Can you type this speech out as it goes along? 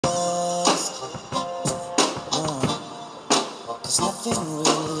nothing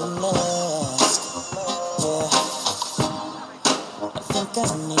really lasts. Yeah, I think I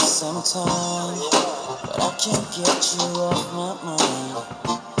need some time, but I can't get you off my mind.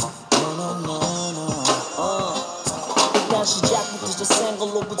 No, no, no, no. 일단 시작부터 저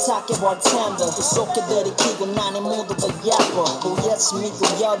생걸로 부탁해 bartender. 그 속에 들이키고 나는 모두 다 예뻐. Oh yes, 믿고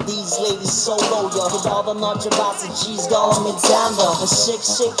yo, these ladies so loyal. 그러다 너져봐서 G's calling me tender.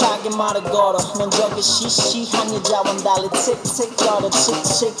 씩씩하게 말을 걸어. 넌 저기 시시한 여자와는 달리 틱틱 걸어.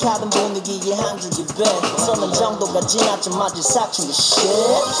 칙칙하던 분위기에 한 줄기 배. 서는 정도가 지나자마자 사춘기 shit.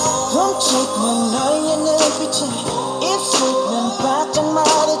 훔치는 너의 눈빛에 입술은 바짝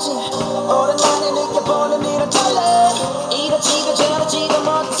마르지. 오랜만에 느껴보는 이런 설렘. 이러지도 저러지도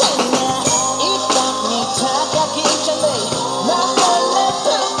못했네. 이 땀이 다가기 전에 난 원래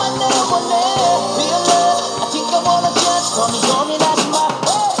틈만 내보내. Real love, I think I wanna just 고민하지 마.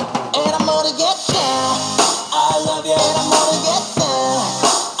 And I'm 모르겠다. I love you and I'm 모르겠다.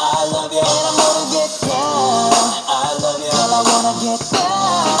 I love you and I'm 모르겠다. I love you and I wanna get down.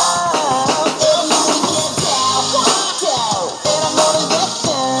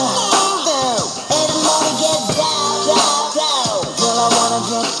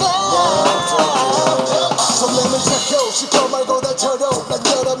 설렘을 찾고 싶어 말고 날 털어. 난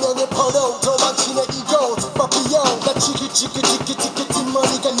여러 명의 포로 더 많지 내 이곳 바삐용. 나 지긋지긋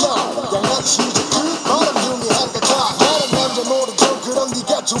뒷머리가 너 양아치 이제 그 바람 중에 한 가자. 나는 남자 모른 좀 그럼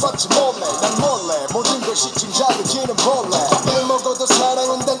네가 좋았지 몰래. 난 몰래 모든 것이 짐작이기는 몰래. 일 먹어도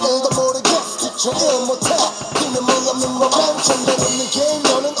사랑은 단 일도 모르겠어. 조금 못해 비누물 없는 로맨 전대 없는 게임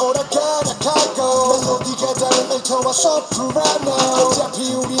너는 오락가락하고 멜로디가 다른 일터와 소프라노.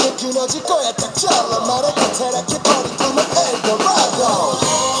 어차피 우리는 끊어질 거야 딱 잘라 말해. 타락해 버린 꿈은 엘도라도.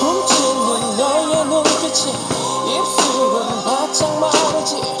 훔치는 너의 눈빛이 입술은 바짝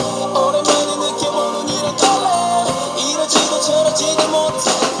마르지. 오랜만에 느껴보는 이런 설렘. 이러지도 저러지도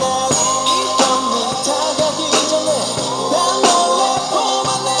못했네. 이 밤이 다가기 전에 난 원래 봄만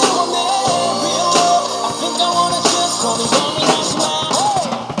내보내. Real love, I think I wanna just 고민하지 마.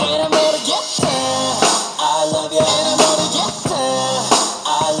 And I'm 모르겠다. I love you and I'm 모르겠다. I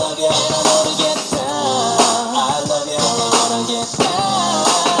love you and I'm 모르겠다. I love you and I wanna get down.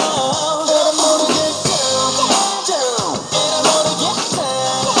 And I'm 모르겠다. And I'm 모르겠다.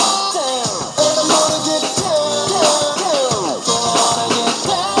 And I'm 모르겠다. And I wanna get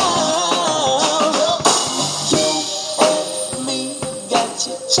down. Keyinglee 같이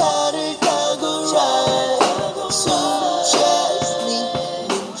차를 타고 ride. 수채니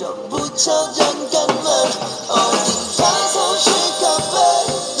눈좀 붙여 잠깐만. 어디 가서 실컷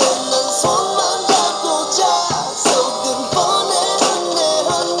난 손만 잡고 자. 속은 뻔해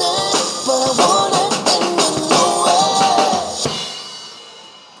honey. But I want it and you know it.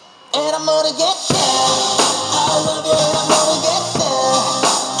 And I'm 모르겠다. I love you.